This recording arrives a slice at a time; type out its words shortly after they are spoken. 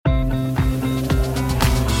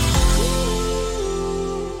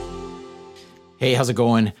Hey, how's it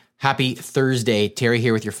going? Happy Thursday. Terry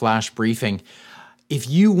here with your flash briefing. If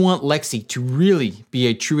you want Lexi to really be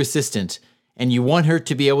a true assistant and you want her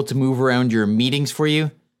to be able to move around your meetings for you,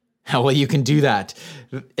 well, you can do that.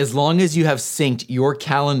 As long as you have synced your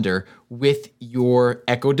calendar with your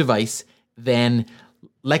Echo device, then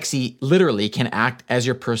Lexi literally can act as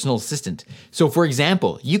your personal assistant. So for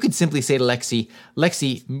example, you could simply say to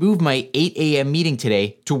Lexi, move my 8 a.m. meeting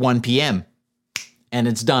today to 1 p.m. And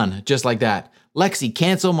it's done, just like that. Lexi,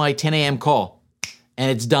 cancel my 10 a.m. call. And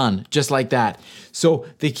it's done, just like that. So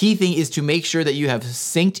the key thing is to make sure that you have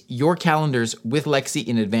synced your calendars with Lexi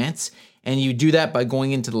in advance. And you do that by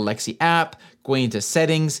going into the Lexi app, going into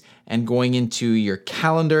settings, and going into your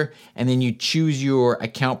calendar. And then you choose your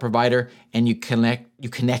account provider and you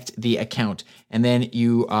connect the account. And then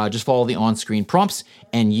you just follow the on-screen prompts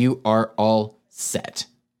and you are all set.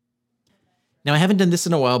 Now, I haven't done this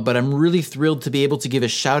in a while, but I'm really thrilled to be able to give a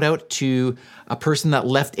shout out to a person that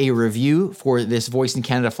left a review for this Voice in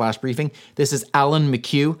Canada flash briefing. This is Alan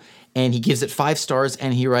McHugh, and he gives it 5 stars,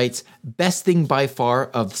 and he writes, best thing by far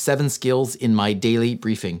of 7 skills in my daily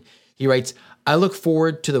briefing. He writes, I look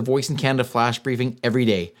forward to the Voice in Canada flash briefing every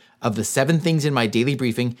day. Of the 7 things in my daily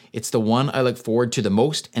briefing, it's the one I look forward to the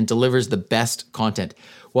most and delivers the best content.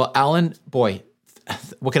 Well, Alan, boy,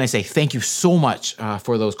 what can I say? Thank you so much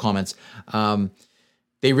for those comments.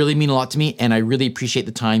 They really mean a lot to me, and I really appreciate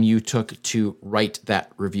the time you took to write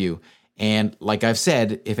that review. And like I've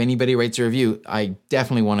said, if anybody writes a review, I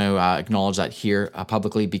definitely want to acknowledge that here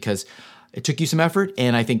publicly because it took you some effort,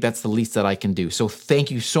 and I think that's the least that I can do. So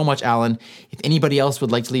thank you so much, Alan. If anybody else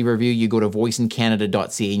would like to leave a review, you go to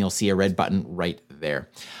voiceincanada.ca and you'll see a red button right there.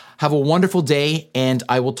 Have a wonderful day, and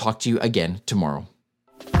I will talk to you again tomorrow.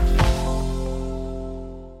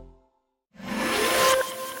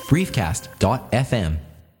 Briefcast.fm